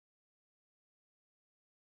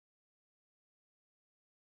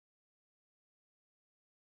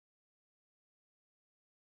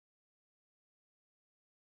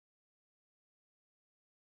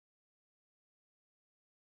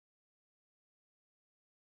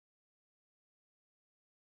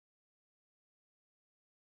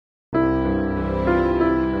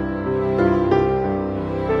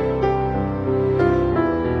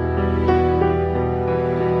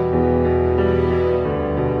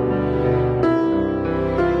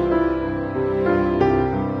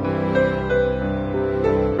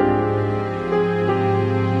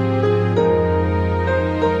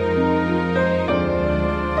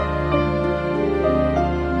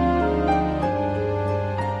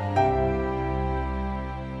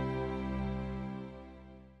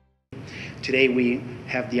today we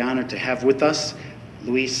have the honor to have with us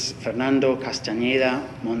Luis Fernando Castaneda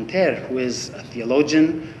Monter, who is a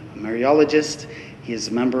theologian, a Mariologist. He is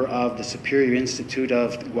a member of the Superior Institute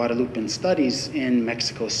of Guadalupe Studies in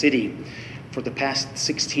Mexico City. For the past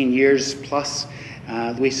 16 years plus,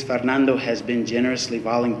 Luis Fernando has been generously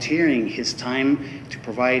volunteering his time to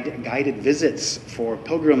provide guided visits for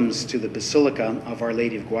pilgrims to the Basilica of Our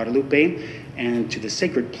Lady of Guadalupe and to the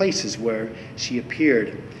sacred places where she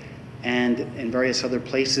appeared. And in various other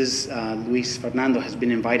places, Luis Fernando has been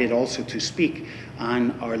invited also to speak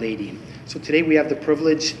on Our Lady. So today we have the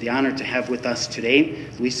privilege, the honor to have with us today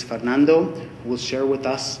Luis Fernando, who will share with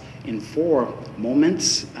us in 4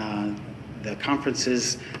 moments the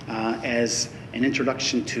conferences as an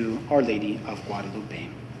introduction to Our Lady of Guadalupe.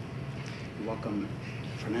 You're welcome,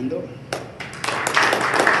 Fernando.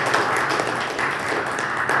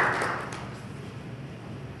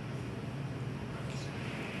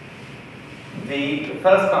 The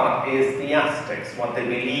first part is the Aztecs, what they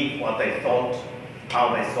believed, what they thought,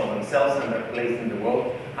 how they saw themselves and their place in the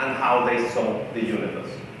world, and how they saw the universe.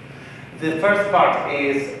 The first part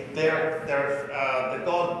is the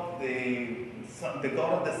god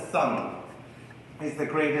of the sun is the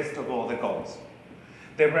greatest of all the gods.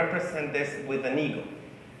 They represent this with an eagle.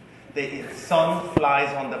 The sun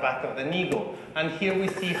flies on the back of an eagle, and here we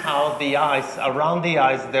see how the eyes, around the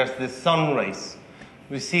eyes, there's the sun rays.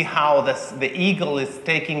 We see how the eagle is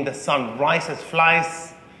taking the sun, rises,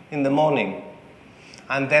 flies in the morning,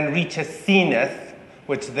 and then reaches zenith,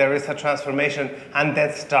 which there is a transformation, and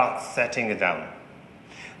then starts setting it down.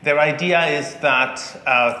 Their idea is that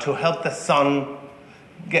to help the sun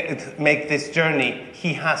make this journey,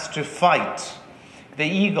 he has to fight. The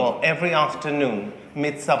eagle, every afternoon,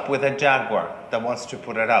 meets up with a jaguar that wants to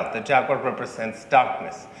put it out. The jaguar represents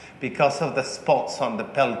darkness because of the spots on the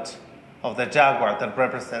pelt of the jaguar that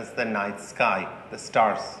represents the night sky, the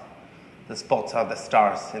stars. The spots are the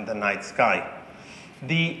stars in the night sky.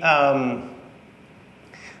 The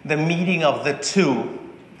meeting of the two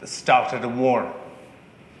started a war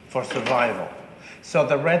for survival. So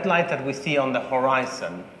the red light that we see on the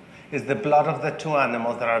horizon is the blood of the 2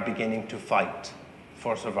 animals that are beginning to fight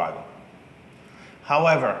for survival.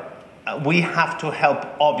 However, we have to help,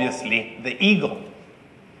 obviously, the eagle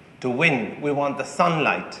to win. We want the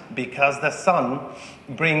sunlight because the sun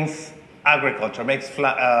brings agriculture, makes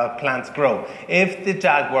plants grow. If the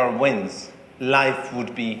jaguar wins, life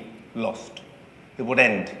would be lost. It would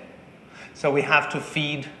end. So we have to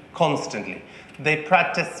feed constantly. They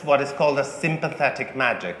practice what is called a sympathetic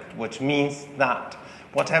magic, which means that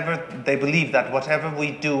they believe that whatever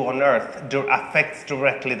we do on earth affects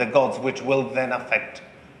directly the gods, which will then affect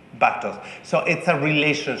back to us. So it's a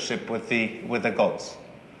relationship with the gods.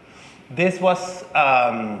 This was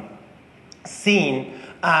seen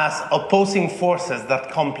as opposing forces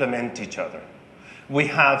that complement each other. We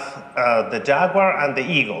have the jaguar and the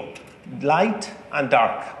eagle, light and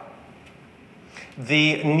dark,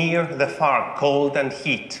 the near, the far, cold and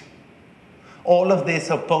heat. All of these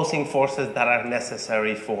opposing forces that are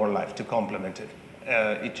necessary for life to complement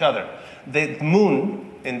each other. The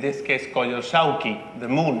moon, in this case Coyolxauhqui, the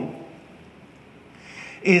moon,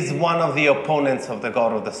 is one of the opponents of the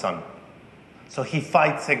god of the sun. So he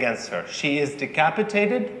fights against her. She is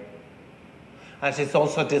decapitated and she's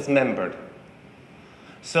also dismembered.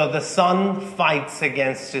 So the sun fights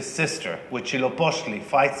against his sister, Huitzilopochtli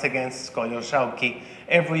fights against Coyolxauhqui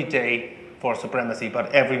every day for supremacy, but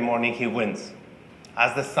every morning he wins.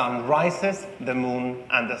 As the sun rises, the moon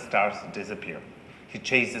and the stars disappear. He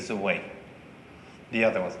chases away the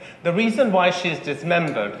other ones. The reason why she is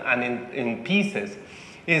dismembered and in pieces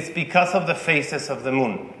is because of the phases of the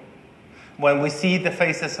moon. When we see the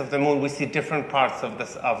phases of the moon, we see different parts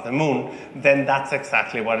of the moon, then that's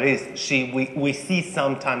exactly what it is. We see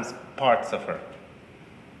sometimes parts of her.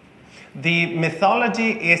 The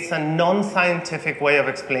mythology is a non-scientific way of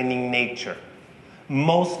explaining nature.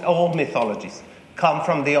 All mythologies come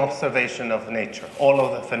from the observation of nature, all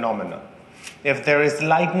of the phenomena. If there is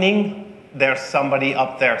lightning, there's somebody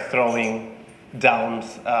up there throwing down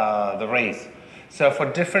the rays. So for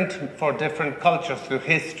different cultures through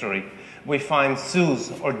history, we find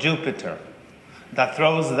Zeus or Jupiter that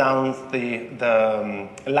throws down the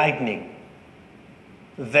lightning.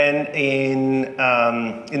 Then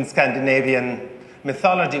in Scandinavian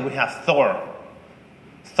mythology, we have Thor.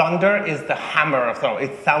 Thunder is the hammer of Thor.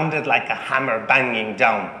 It sounded like a hammer banging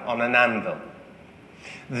down on an anvil.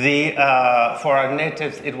 For our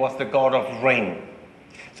natives, it was the god of rain.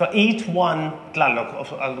 So each one,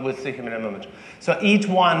 Tlaloc, we'll see him in a moment. So each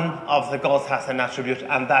one of the gods has an attribute,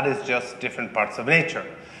 and that is just different parts of nature.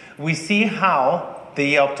 We see how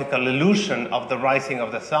the optical illusion of the rising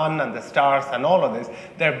of the sun and the stars and all of this,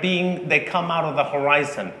 they come out of the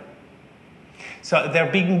horizon. So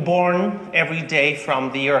they're being born every day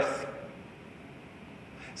from the earth.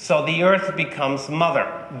 So the earth becomes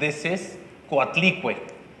mother. This is Guadalupe,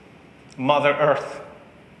 Mother Earth.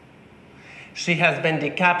 She has been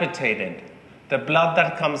decapitated. The blood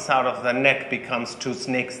that comes out of the neck becomes two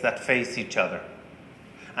snakes that face each other.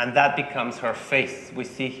 And that becomes her face. We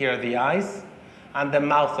see here the eyes and the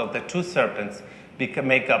mouth of the two serpents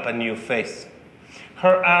make up a new face.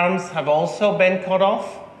 Her arms have also been cut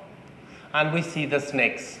off, and we see the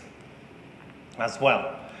snakes as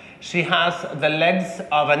well. She has the legs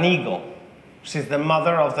of an eagle. She's the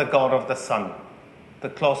mother of the god of the sun. The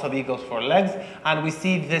claws of eagles for legs. And we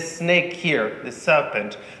see this snake here, the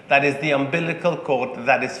serpent, that is the umbilical cord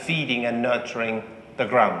that is feeding and nurturing the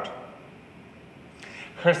ground.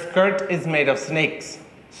 Her skirt is made of snakes.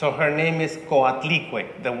 So her name is Guadalupe,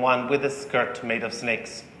 the one with the skirt made of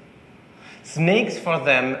snakes. Snakes for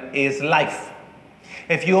them is life.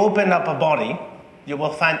 If you open up a body, you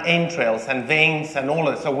will find entrails and veins and all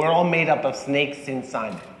of it. So we're all made up of snakes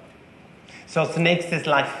inside. So snakes is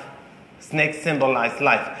life. Snakes symbolize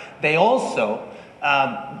life. They also,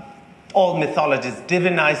 all mythologies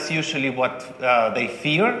divinize usually what they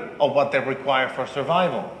fear or what they require for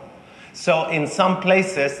survival. So in some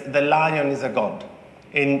places, the lion is a god.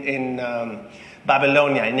 In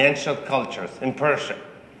Babylonia, in ancient cultures, in Persia,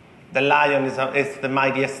 the lion is the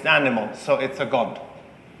mightiest animal, so it's a god.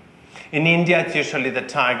 In India, it's usually the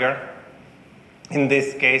tiger. In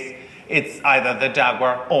this case, it's either the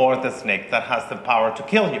jaguar or the snake that has the power to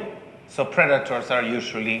kill you. So predators are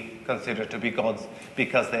usually considered to be gods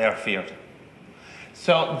because they are feared.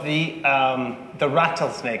 So the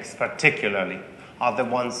rattlesnakes particularly are the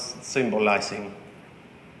ones symbolizing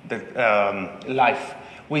the life.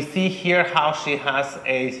 We see here how she has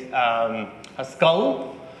a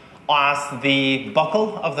skull as the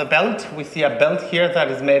buckle of the belt. We see a belt here that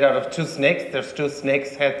is made out of two snakes. There's two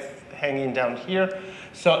snakes' heads hanging down here.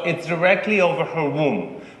 So it's directly over her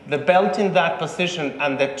womb. The belt in that position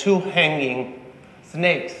and the two hanging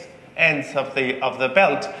snakes ends of the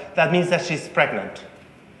belt, that means that she's pregnant.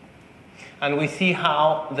 And we see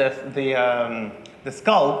how the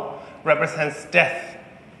skull represents death.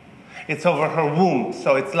 It's over her womb,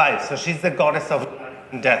 so it's life. So she's the goddess of life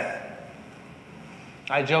and death.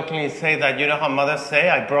 I jokingly say that, you know how mothers say,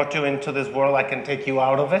 I brought you into this world, I can take you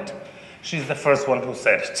out of it? She's the first one who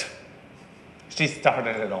said it. She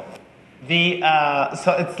started it all.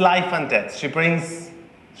 So it's life and death. She brings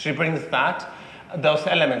those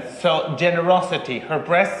elements. So generosity, her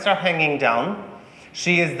breasts are hanging down.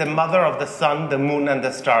 She is the mother of the sun, the moon, and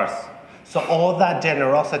the stars. So all that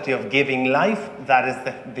generosity of giving life, that is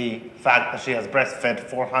the fact that she has breastfed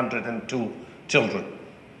 402 children.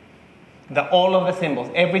 All of the symbols,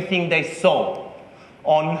 everything they saw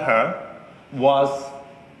on her was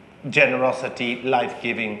generosity,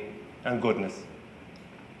 life-giving, and goodness.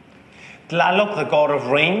 Tlaloc, the god of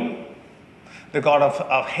rain, the god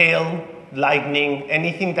of hail, lightning,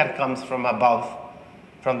 anything that comes from above,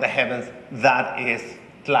 from the heavens, that is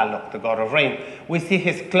Tlaloc, the god of rain. We see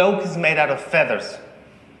his cloak is made out of feathers.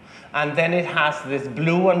 And then it has this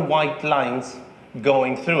blue and white lines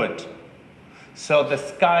going through it. So the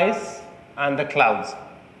skies and the clouds.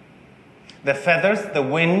 The feathers, the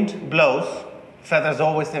wind blows. Feathers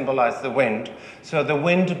always symbolize the wind. So the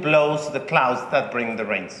wind blows the clouds that bring the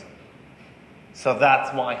rains. So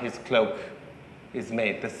that's why his cloak is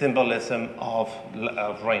made, the symbolism of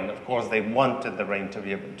rain. Of course, they wanted the rain to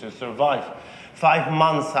be able to survive. 5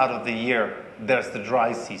 months out of the year, there's the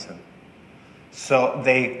dry season. So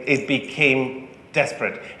it became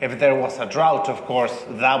desperate. If there was a drought, of course,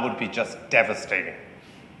 that would be just devastating.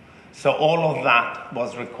 So all of that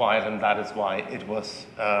was required, and that is why it was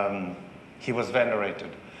he was venerated,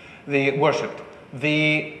 worshipped.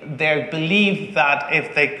 They believed that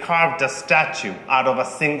if they carved a statue out of a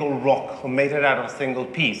single rock or made it out of a single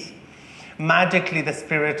piece, magically the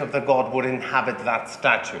spirit of the god would inhabit that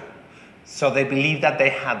statue. So they believed that they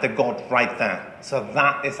had the god right there. So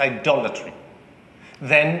that is idolatry.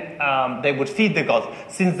 Then they would feed the gods.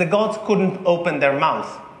 Since the gods couldn't open their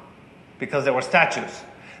mouth because they were statues,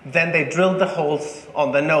 then they drilled the holes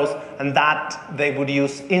on the nose, and that they would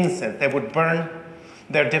use incense. They would burn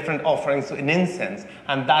their different offerings in incense,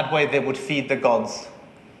 and that way they would feed the gods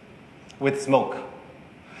with smoke.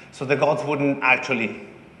 So the gods wouldn't actually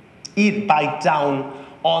bite down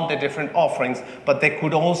on the different offerings, but they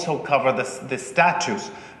could also cover the statues.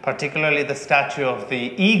 Particularly the statue of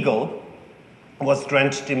the eagle was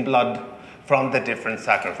drenched in blood from the different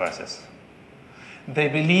sacrifices. They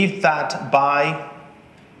believed that by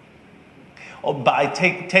or by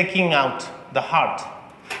taking out the heart,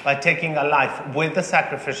 by taking a life with the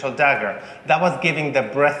sacrificial dagger, that was giving the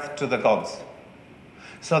breath to the gods.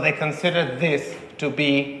 So they considered this to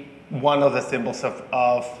be one of the symbols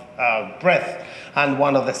of breath and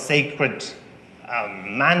one of the sacred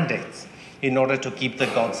mandates in order to keep the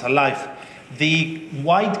gods alive. The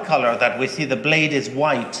white color that we see, the blade is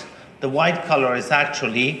white. The white color is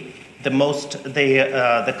actually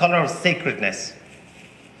the color of sacredness.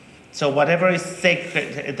 So whatever is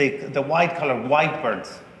sacred, the white color, white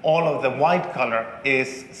birds, all of the white color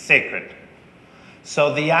is sacred.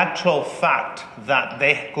 So the actual fact that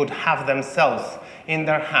they could have themselves in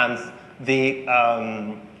their hands the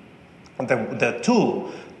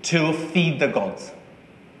tool to feed the gods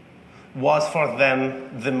was for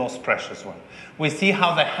them the most precious one. We see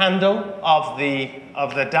how the handle of the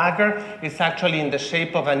dagger is actually in the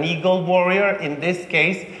shape of an eagle warrior. In this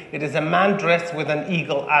case, it is a man dressed with an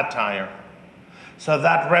eagle attire. So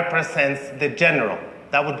that represents the general.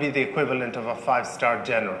 That would be the equivalent of a 5-star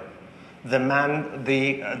general. The man,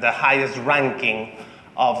 the highest ranking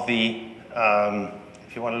of the,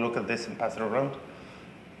 if you want to look at this and pass it around.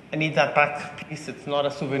 I need that back, please. It's not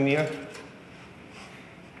a souvenir.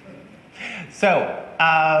 So,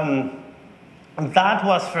 that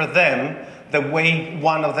was for them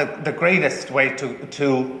one of the greatest way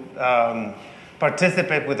to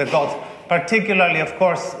participate with the gods. Particularly, of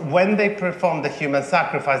course, when they performed the human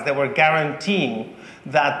sacrifice, they were guaranteeing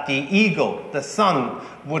that the eagle, the sun,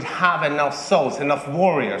 would have enough souls, enough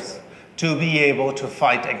warriors to be able to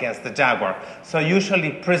fight against the jaguar. So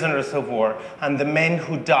usually prisoners of war and the men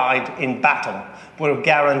who died in battle were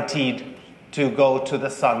guaranteed to go to the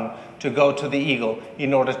sun, to go to the eagle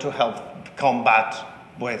in order to help combat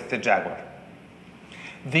with the jaguar.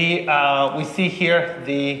 We see here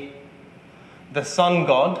the sun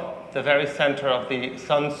god, the very center of the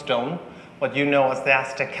sunstone, what you know as the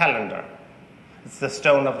Aztec calendar. It's the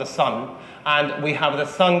stone of the sun. And we have the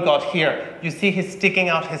sun god here. You see he's sticking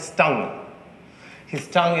out his tongue. His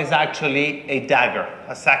tongue is actually a dagger,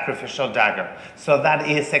 a sacrificial dagger. So that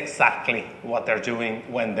is exactly what they're doing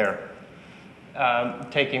when they're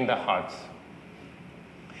taking the hearts.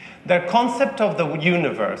 Their concept of the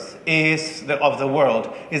universe of the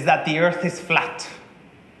world is that the earth is flat.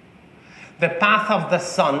 The path of the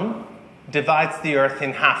sun divides the earth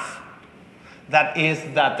in half. That is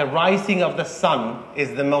that the rising of the sun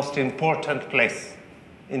is the most important place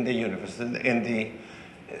in the universe, in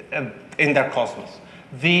their cosmos.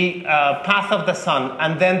 The path of the sun,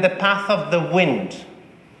 and then the path of the wind.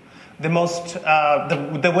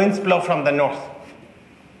 The winds blow from the north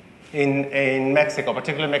in Mexico,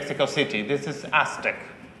 particularly Mexico City. This is Aztec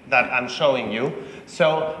that I'm showing you.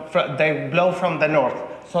 So they blow from the north.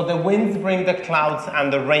 So the winds bring the clouds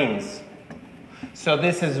and the rains. So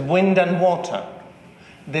this is wind and water.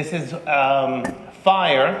 This is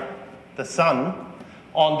fire, the sun,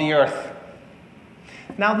 on the earth.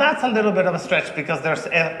 Now that's a little bit of a stretch because there's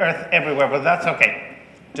earth everywhere, but that's okay.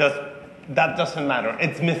 That doesn't matter.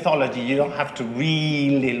 It's mythology. You don't have to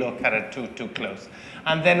really look at it too close.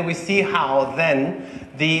 And then we see how then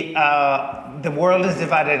the world is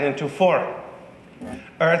divided into 4.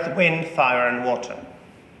 Earth, wind, fire, and water.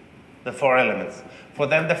 The 4 elements. For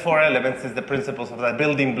them, the 4 elements is the principles of the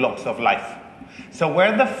building blocks of life. So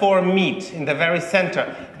where the 4 meet, in the very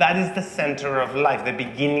center, that is the center of life, the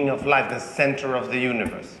beginning of life, the center of the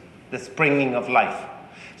universe, the springing of life.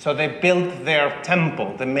 So they built their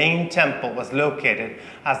temple. The main temple was located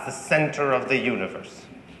as the center of the universe.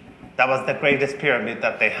 That was the greatest pyramid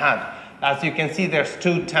that they had. As you can see, there's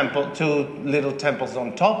 2 little temples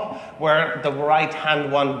on top, where the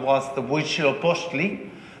right-hand one was the Huitzilopochtli,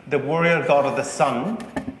 the warrior god of the sun,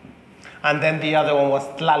 and then the other one was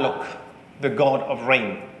Tlaloc, the god of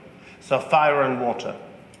rain. So fire and water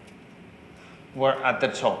were at the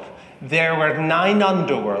top. There were 9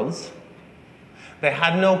 underworlds. They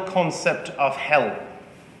had no concept of hell.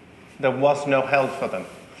 There was no hell for them.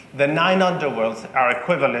 The 9 underworlds are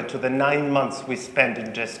equivalent to the 9 months we spend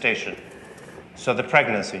in gestation. So the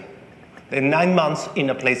pregnancy. The 9 months in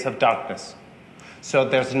a place of darkness. So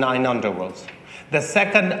there's 9 underworlds. The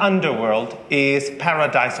second underworld is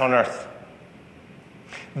paradise on earth.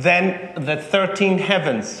 Then the 13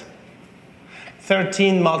 heavens.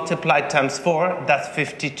 13 multiplied times 4, that's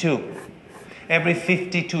 52. Every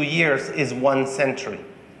 52 years is 1 century.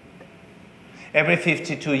 Every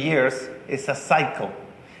 52 years is a cycle.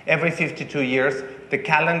 Every 52 years, the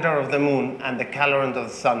calendar of the moon and the calendar of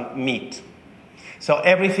the sun meet. So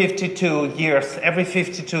every 52 years, every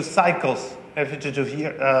 52 cycles, every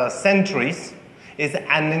 52 centuries is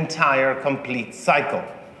an entire complete cycle.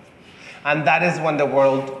 And that is when the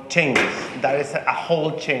world changes. That is a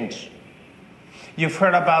whole change. You've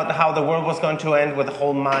heard about how the world was going to end with the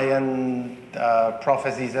whole Mayan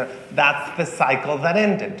prophecies. That's the cycle that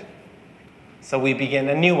ended. So we begin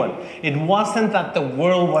a new one. It wasn't that the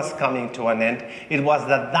world was coming to an end. It was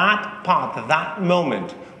that that part, that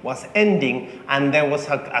moment was ending, and there was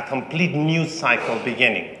a complete new cycle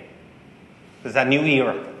beginning. There's a new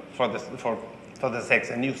era for the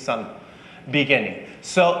sex, a new sun beginning.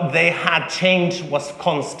 So they had change was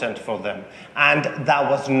constant for them, and that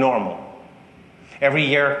was normal. Every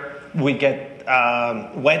year we get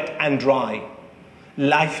wet and dry.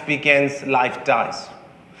 Life begins, life dies.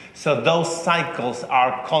 So those cycles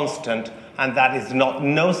are constant, and that is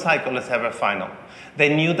no cycle is ever final.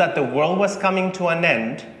 They knew that the world was coming to an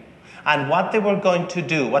end, and what they were going to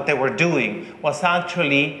do, what they were doing, was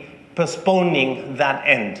actually postponing that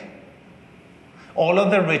end. All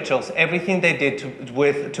of the rituals, everything they did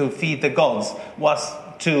to feed the gods was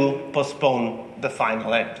to postpone the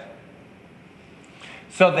final end.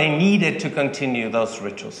 So they needed to continue those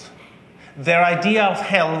rituals. Their idea of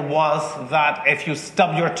hell was that if you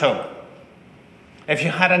stubbed your toe, if you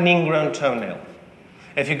had an ingrown toenail,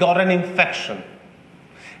 if you got an infection,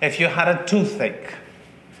 if you had a toothache,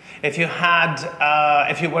 if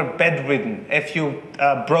you were bedridden, if you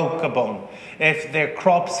broke a bone, if their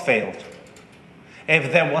crops failed,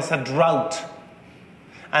 if there was a drought,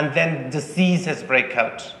 and then diseases break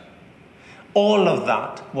out, all of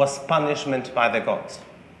that was punishment by the gods.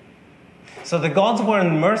 So the gods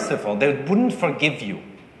weren't merciful. They wouldn't forgive you.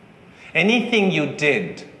 Anything you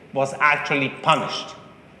did was actually punished.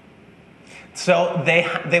 So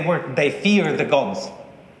they feared the gods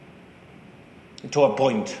to a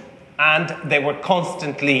point. And they were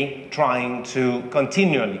constantly trying to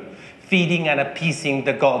continually feeding and appeasing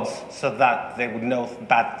the gods so that they would know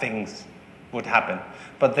bad things would happen.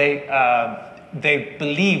 But they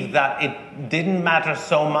believed that it didn't matter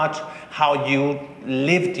so much how you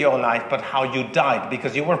lived your life, but how you died,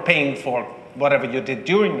 because you were paying for whatever you did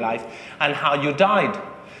during life and how you died.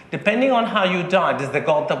 Depending on how you died is the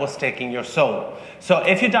god that was taking your soul. So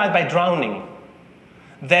if you died by drowning,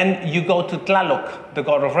 then you go to Tlaloc, the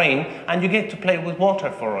god of rain, and you get to play with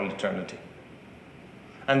water for all eternity.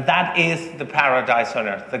 And that is the paradise on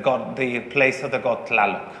earth, the place of the god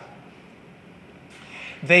Tlaloc.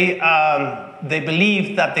 They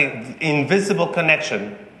believed that the invisible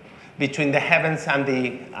connection between the heavens and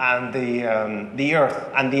the earth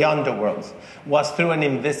and the underworlds was through an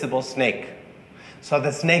invisible snake. So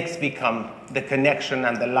the snakes become the connection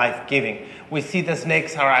and the life-giving. We see the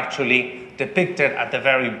snakes are actually depicted at the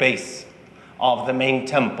very base of the main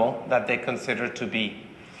temple that they consider to be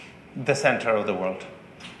the center of the world.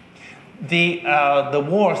 The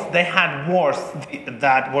wars, they had wars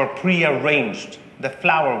that were prearranged, the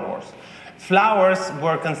flower wars. Flowers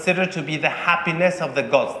were considered to be the happiness of the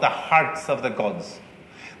gods, the hearts of the gods.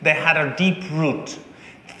 They had a deep root.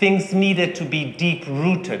 Things needed to be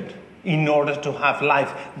deep-rooted in order to have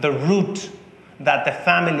life. The root that the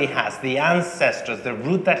family has, the ancestors, the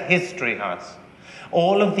root that history has.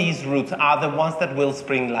 All of these roots are the ones that will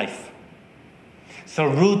spring life. So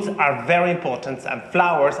roots are very important, and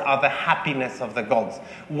flowers are the happiness of the gods.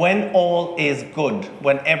 When all is good,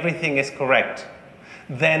 when everything is correct,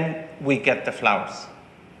 then we get the flowers.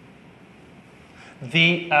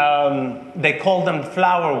 They call them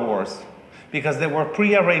flower wars because they were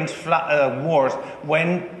prearranged wars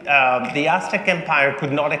when the Aztec Empire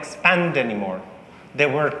could not expand anymore.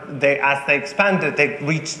 As they expanded, they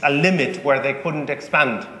reached a limit where they couldn't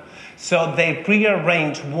expand. So they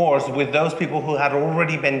prearranged wars with those people who had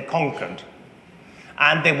already been conquered.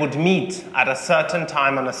 And they would meet at a certain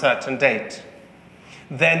time on a certain date.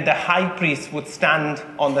 Then the high priest would stand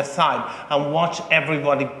on the side and watch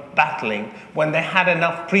everybody battling. When they had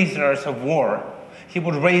enough prisoners of war, he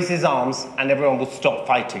would raise his arms and everyone would stop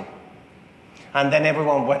fighting. And then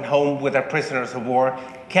everyone went home with their prisoners of war,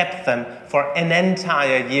 kept them for an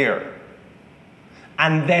entire year,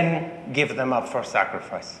 and then give them up for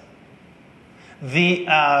sacrifice.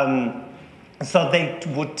 So they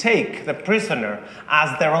would take the prisoner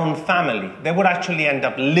as their own family. They would actually end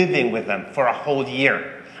up living with them for a whole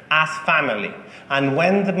year as family. And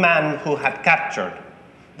when the man who had captured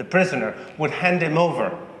the prisoner would hand him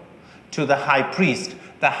over to the high priest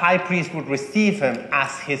would receive him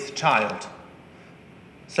as his child.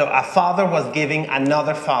 So a father was giving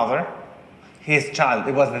another father his child.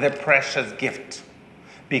 It was the precious gift,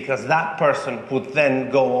 because that person would then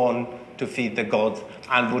go on to feed the gods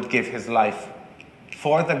and would give his life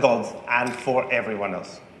for the gods and for everyone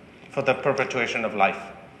else, for the perpetuation of life.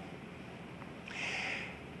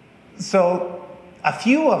 So a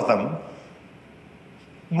few of them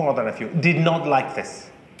more than a few, did not like this.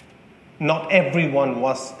 Not everyone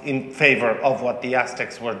was in favor of what the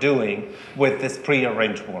Aztecs were doing with this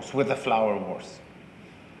prearranged wars, with the flower wars.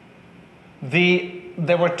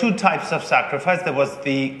 There were two types of sacrifice. There was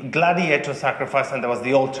the gladiator sacrifice and there was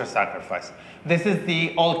the altar sacrifice. This is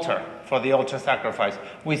the altar for the altar sacrifice.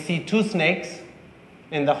 We see two snakes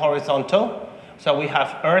in the horizontal. So we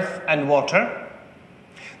have earth and water.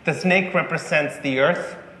 The snake represents the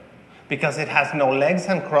earth because it has no legs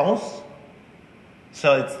and crawls.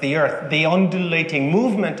 So it's the earth. The undulating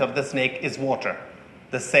movement of the snake is water,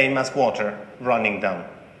 the same as water running down.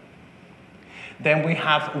 Then we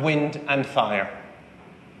have wind and fire.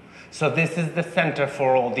 So this is the center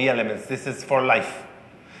for all the elements. This is for life.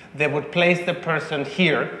 They would place the person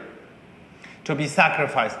here to be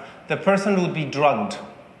sacrificed. The person would be drugged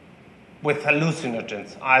with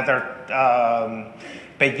hallucinogens, either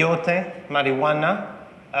peyote, marijuana,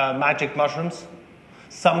 magic mushrooms,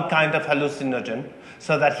 some kind of hallucinogen,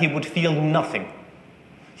 so that he would feel nothing.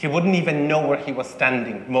 He wouldn't even know where he was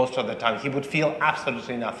standing most of the time. He would feel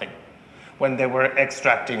absolutely nothing when they were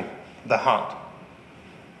extracting the heart.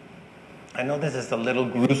 I know this is a little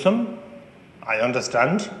gruesome, I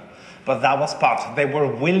understand, but that was part. They were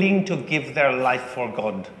willing to give their life for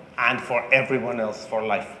God and for everyone else for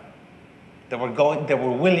life. They were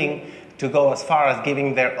willing to go as far as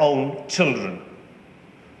giving their own children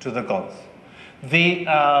to the gods. They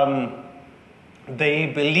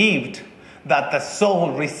believed that the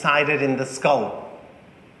soul resided in the skull.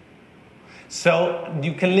 So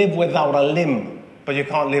you can live without a limb, but you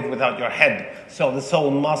can't live without your head. So the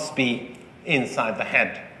soul must be inside the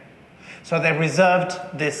head. So they reserved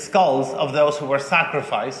the skulls of those who were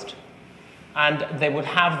sacrificed, and they would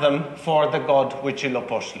have them for the god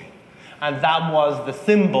Huitzilopochtli. And that was the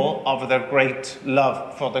symbol of their great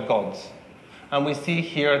love for the gods. And we see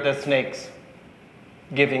here the snakes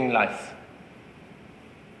giving life.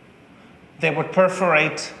 They would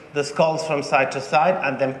perforate the skulls from side to side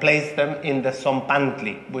and then place them in the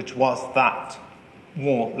sompantli, which was that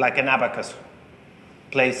wall, like an abacus,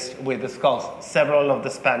 placed with the skulls. Several of the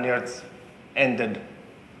Spaniards ended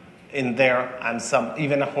in there, and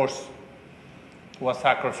even a horse was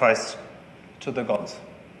sacrificed to the gods.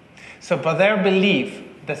 So by their belief,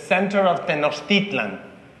 the center of Tenochtitlan,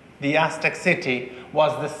 the Aztec city,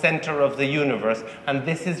 was the center of the universe, and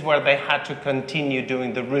this is where they had to continue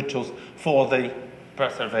doing the rituals for the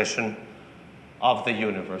preservation of the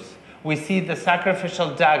universe. We see the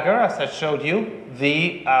sacrificial dagger, as I showed you.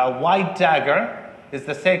 The white dagger is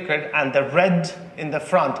the sacred, and the red in the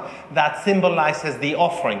front, that symbolizes the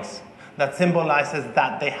offerings. That symbolizes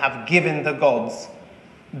that they have given the gods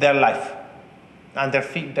their life, and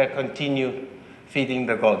they continue feeding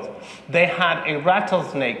the gods. They had a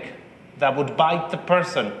rattlesnake that would bite the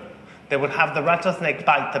person. They would have the rattlesnake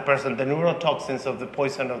bite the person. The neurotoxins of the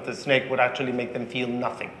poison of the snake would actually make them feel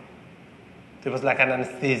nothing. It was like an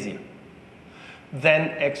anesthesia. Then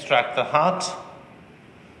extract the heart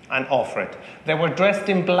and offer it. They were dressed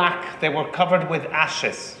in black. They were covered with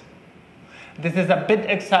ashes. This is a bit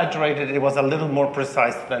exaggerated. It was a little more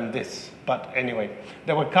precise than this. But anyway,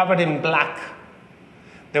 they were covered in black.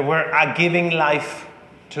 They were giving life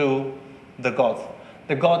to the gods.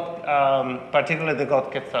 The god, particularly the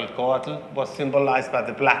god Quetzalcoatl, was symbolized by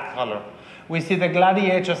the black color. We see the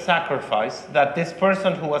gladiator sacrifice, that this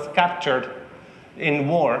person who was captured in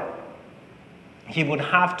war, he would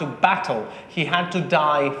have to battle. He had to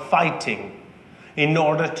die fighting in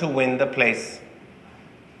order to win the place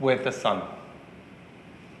with the sun,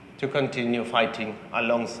 to continue fighting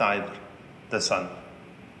alongside the sun.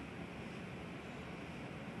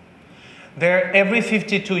 There, every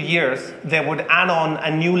 52 years, they would add on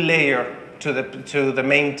a new layer to the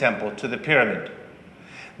main temple, to the pyramid.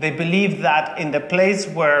 They believe that in the place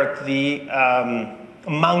where the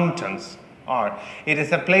mountains are, it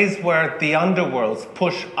is a place where the underworlds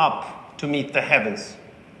push up to meet the heavens.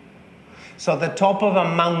 So the top of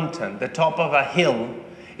a mountain, the top of a hill,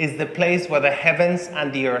 is the place where the heavens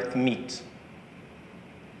and the earth meet.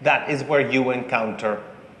 That is where you encounter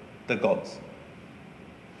the gods.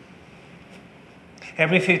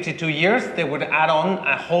 Every 52 years, they would add on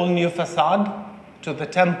a whole new facade to the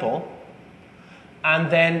temple. And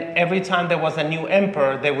then every time there was a new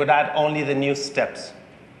emperor, they would add only the new steps.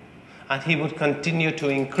 And he would continue to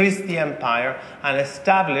increase the empire and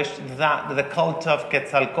establish that the cult of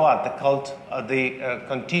Quetzalcoatl,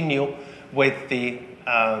 continue with the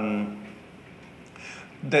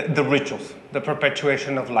rituals, the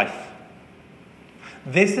perpetuation of life.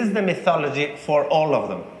 This is the mythology for all of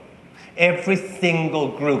them. Every single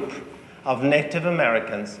group of Native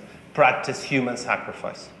Americans practiced human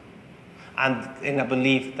sacrifice. and in a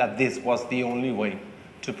belief that this was the only way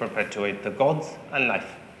to perpetuate the gods and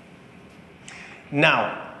life.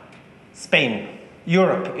 Now, Spain,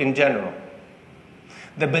 Europe in general.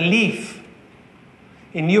 The belief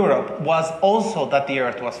in Europe was also that the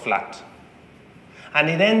earth was flat. And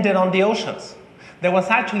it ended on the oceans. There was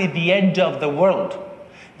actually the edge of the world.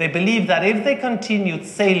 They believed that if they continued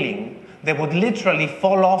sailing, they would literally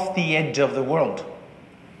fall off the edge of the world.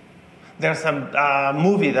 There's a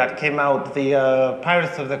movie that came out, the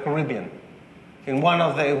Pirates of the Caribbean. In one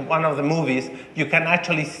of the movies, you can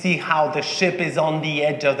actually see how the ship is on the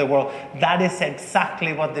edge of the world. That is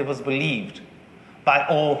exactly what was believed by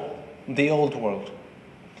all the old world.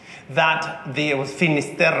 That there was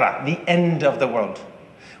Finisterra, the end of the world,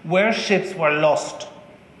 where ships were lost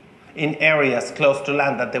in areas close to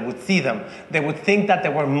land, that they would see them. They would think that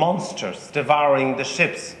there were monsters devouring the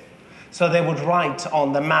ships. So they would write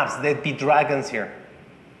on the maps, there'd be dragons here.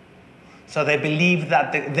 So they believed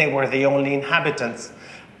that they were the only inhabitants.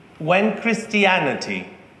 When Christianity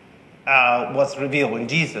was revealed, when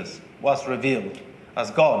Jesus was revealed as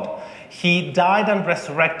God, he died and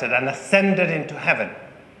resurrected and ascended into heaven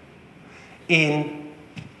in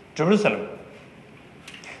Jerusalem.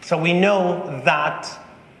 So we know that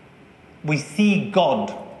we see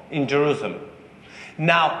God in Jerusalem.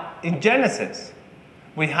 Now, in Genesis,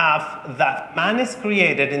 we have that man is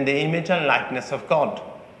created in the image and likeness of God.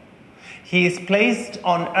 He is placed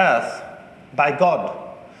on earth by God.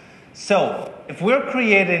 So, if we're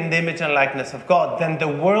created in the image and likeness of God, then the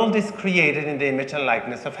world is created in the image and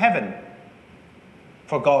likeness of heaven.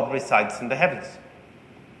 For God resides in the heavens.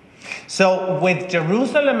 So, with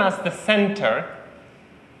Jerusalem as the center,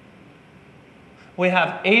 we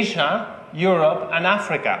have Asia, Europe, and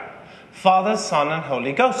Africa. Father, Son, and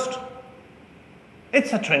Holy Ghost.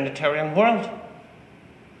 It's a Trinitarian world.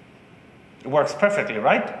 It works perfectly,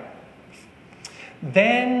 right?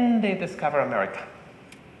 Then they discover America.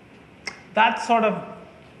 That's sort of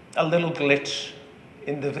a little glitch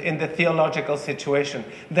in the theological situation.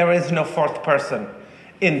 There is no fourth person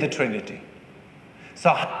in the Trinity.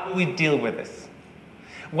 So how do we deal with this?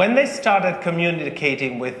 When they started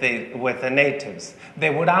communicating with the natives, they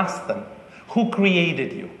would ask them, who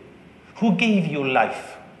created you? Who gave you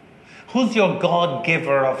life? Who's your God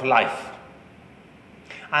giver of life?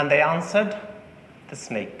 And they answered, the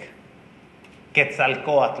snake.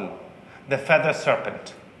 Quetzalcoatl, the feather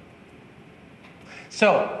serpent.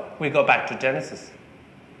 So, we go back to Genesis.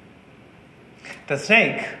 The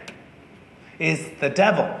snake is the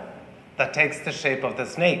devil that takes the shape of the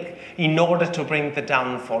snake in order to bring the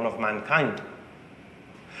downfall of mankind.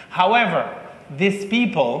 However, these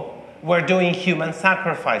people were doing human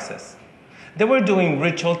sacrifices. They were doing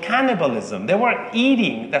ritual cannibalism. They were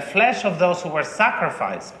eating the flesh of those who were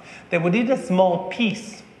sacrificed. They would eat a small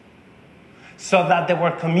piece so that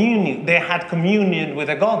they had communion with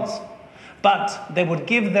the gods. But they would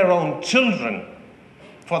give their own children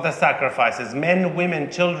for the sacrifices, men,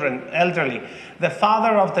 women, children, elderly. The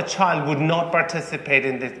father of the child would not participate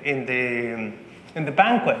in the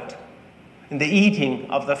banquet, in the eating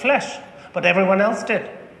of the flesh, but everyone else did.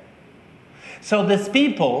 So these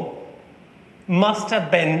people must have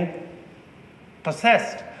been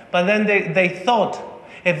possessed. But then they thought,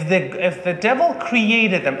 if the devil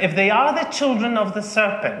created them, if they are the children of the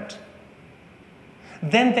serpent,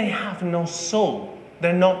 then they have no soul.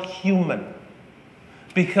 They're not human.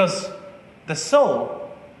 Because the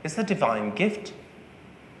soul is a divine gift.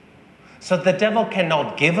 So the devil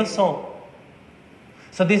cannot give a soul.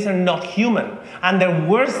 So these are not human. And they're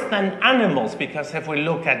worse than animals, because if we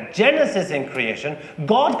look at Genesis in creation,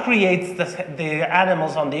 God creates the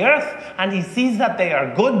animals on the earth, and he sees that they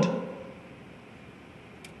are good.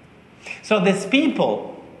 So these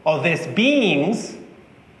people, or these beings,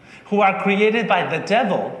 who are created by the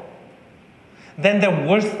devil, then they're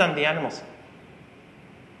worse than the animals.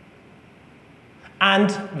 And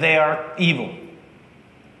they are evil.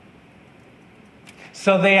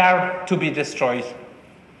 So they are to be destroyed.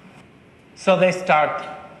 So they start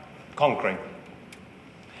conquering.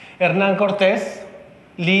 Hernán Cortés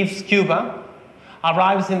leaves Cuba,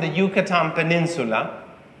 arrives in the Yucatan Peninsula,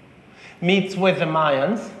 meets with the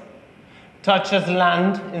Mayans, touches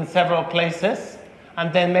land in several places,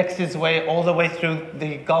 and then makes his way all the way through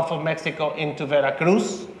the Gulf of Mexico into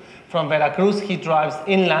Veracruz. From Veracruz, he drives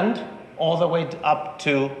inland all the way up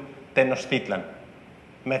to Tenochtitlan,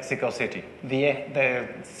 Mexico City, the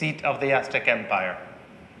seat of the Aztec Empire.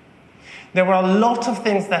 There were a lot of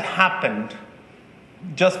things that happened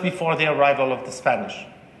just before the arrival of the Spanish.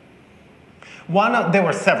 There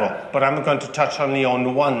were several, but I'm going to touch only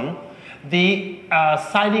on one. The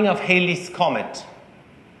sighting of Halley's Comet.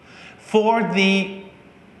 For the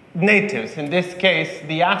natives, in this case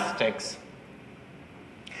the Aztecs,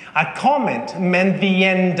 a comet meant the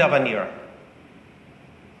end of an era.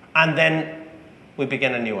 And then we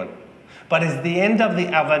begin a new one. But it's the end of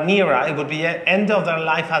an era. It would be the end of their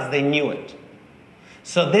life as they knew it.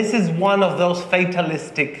 So this is one of those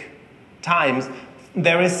fatalistic times.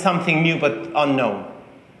 There is something new but unknown.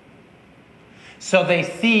 So they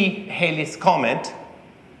see Halley's Comet,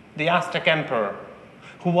 the Aztec emperor,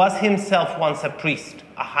 who was himself once a priest,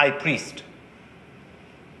 a high priest.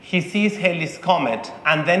 He sees Halley's Comet,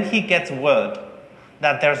 and then he gets word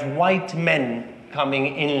that there's white men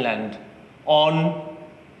coming inland on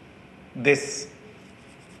these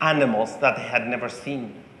animals that they had never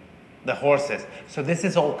seen, the horses. So this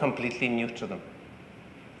is all completely new to them.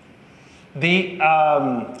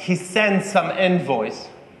 He sends some envoys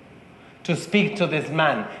to speak to this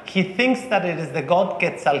man. He thinks that it is the god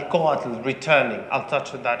Quetzalcoatl returning. I'll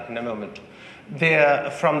touch on that in a moment.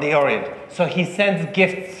 From the Orient. So he sends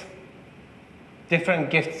gifts,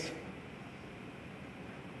 different gifts.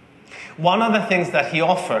 One of the things that he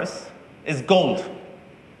offers is gold,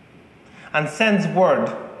 and sends word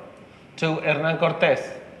to Hernán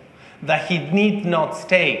Cortés that he need not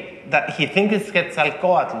stay, that he thinks it's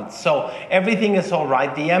Quetzalcoatl, so everything is all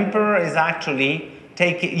right. The emperor is actually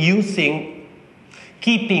keeping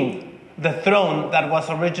the throne that was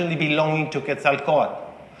originally belonging to Quetzalcoatl.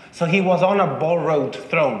 So he was on a borrowed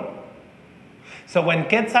throne. So when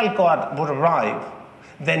Quetzalcoatl would arrive,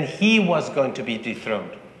 then he was going to be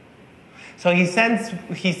dethroned. So he sends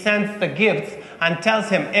the gifts and tells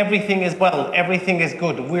him everything is well, everything is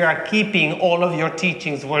good. We are keeping all of your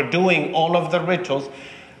teachings. We're doing all of the rituals.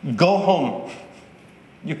 Go home.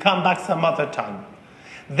 You come back some other time.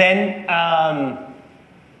 Then,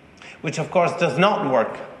 which of course does not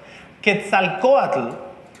work. Quetzalcoatl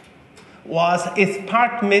is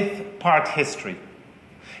part myth, part history.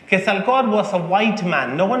 Quetzalcoatl was a white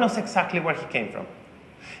man. No one knows exactly where he came from.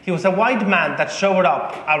 He was a white man that showed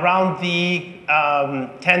up around the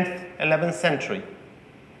 10th, 11th century,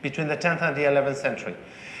 between the 10th and the 11th century.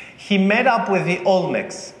 He met up with the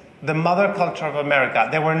Olmecs, the mother culture of America.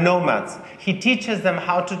 They were nomads. He teaches them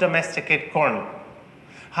how to domesticate corn,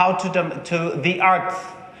 how to the arts.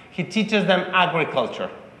 He teaches them agriculture.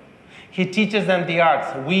 He teaches them the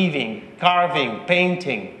arts, weaving, carving,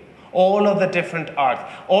 painting, all of the different arts.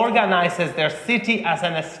 Organizes their city as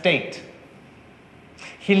an estate.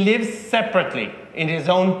 He lives separately in his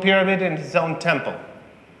own pyramid, in his own temple,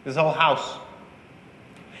 his own house.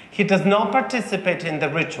 He does not participate in the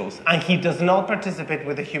rituals, and he does not participate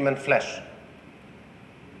with the human flesh.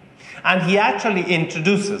 And he actually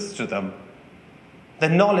introduces to them the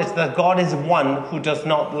knowledge that God is one who does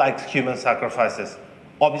not like human sacrifices.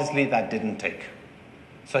 Obviously, that didn't take.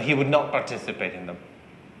 So he would not participate in them.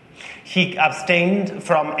 He abstained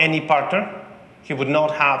from any partner. He would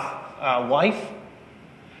not have a wife.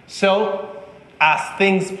 So, as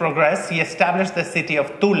things progress, he established the city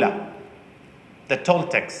of Tula, the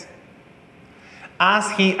Toltecs.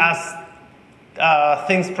 As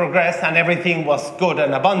things progressed and everything was good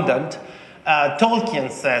and abundant,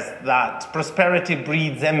 Tolkien says that prosperity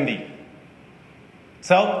breeds envy.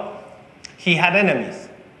 So, he had enemies.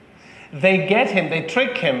 They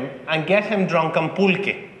trick him and get him drunk on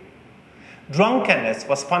pulque. Drunkenness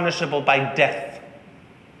was punishable by death.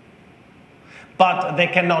 But they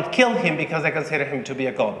cannot kill him because they consider him to be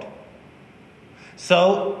a god.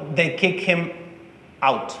 So they kick him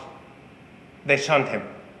out. They shun him.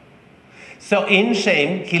 So in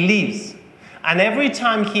shame, he leaves. And every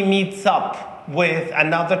time he meets up with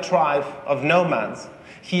another tribe of nomads,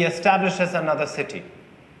 he establishes another city.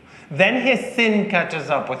 Then his sin catches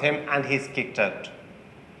up with him and he's kicked out.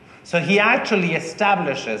 So he actually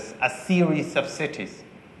establishes a series of cities,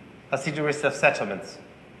 a series of settlements.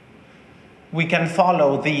 We can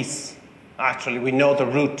follow these. Actually, we know the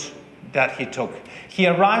route that he took. He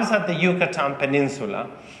arrives at the Yucatan Peninsula,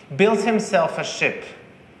 builds himself a ship,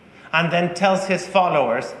 and then tells his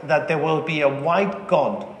followers that there will be a white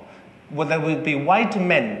god, there will be white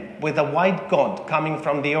men with a white god coming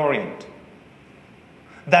from the Orient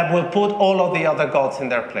that will put all of the other gods in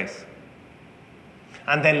their place.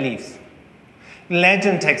 And then leaves.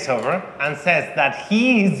 Legend takes over and says that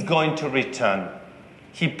he is going to return.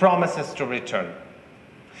 He promises to return.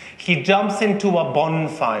 He jumps into a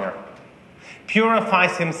bonfire,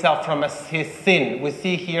 purifies himself from his sin. We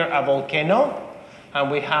see here a volcano,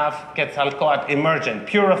 and we have Quetzalcoatl emergent,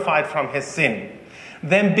 purified from his sin.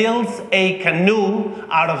 Then builds a canoe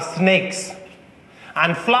out of snakes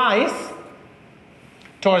and flies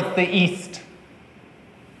towards the east,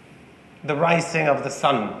 the rising of the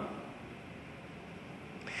sun.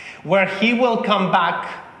 where he will come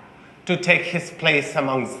back to take his place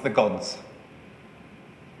amongst the gods.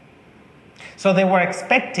 So they were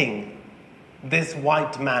expecting this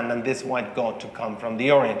white man and this white god to come from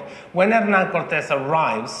the Orient. When Hernán Cortés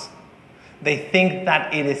arrives, they think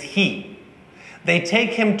that it is he. They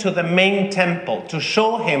take him to the main temple to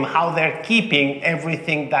show him how they're keeping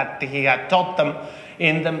everything that he had taught them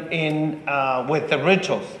with the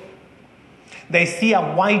rituals. They see a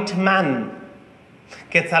white man.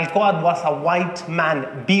 Quetzalcoatl was a white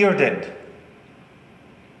man, bearded.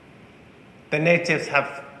 The natives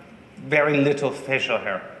have very little facial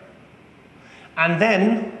hair. And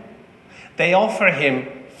then they offer him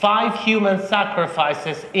 5 human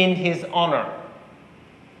sacrifices in his honor.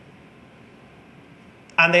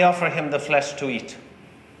 And they offer him the flesh to eat.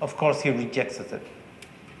 Of course, he rejects it,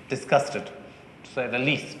 disgusted, to say the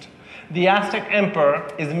least. The Aztec emperor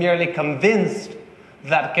is merely convinced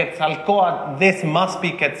that Quetzalcoatl, this must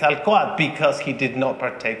be Quetzalcoatl, because he did not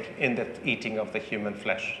partake in the eating of the human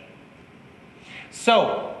flesh.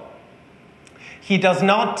 So, he does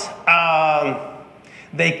not,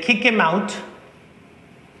 they kick him out,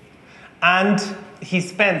 and he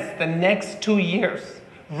spends the next 2 years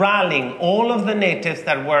rallying all of the natives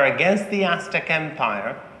that were against the Aztec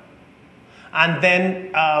Empire, and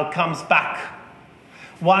then comes back.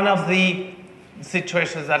 One of the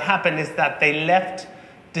situations that happened is that they left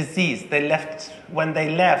disease. When they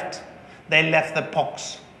left the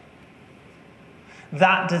pox.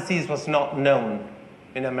 That disease was not known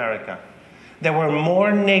in America. There were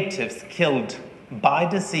more natives killed by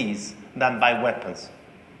disease than by weapons.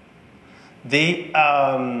 They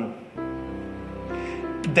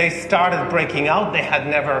started breaking out. They had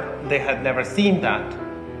never seen that.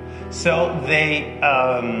 So they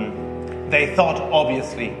thought,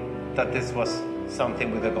 obviously, that this was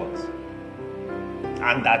something with the gods.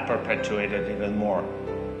 And that perpetuated even more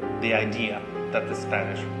the idea that the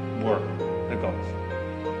Spanish were the gods.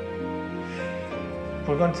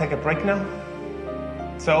 We're going to take a break now.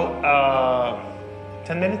 So,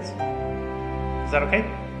 10 minutes? Is that okay?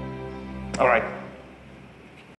 All right.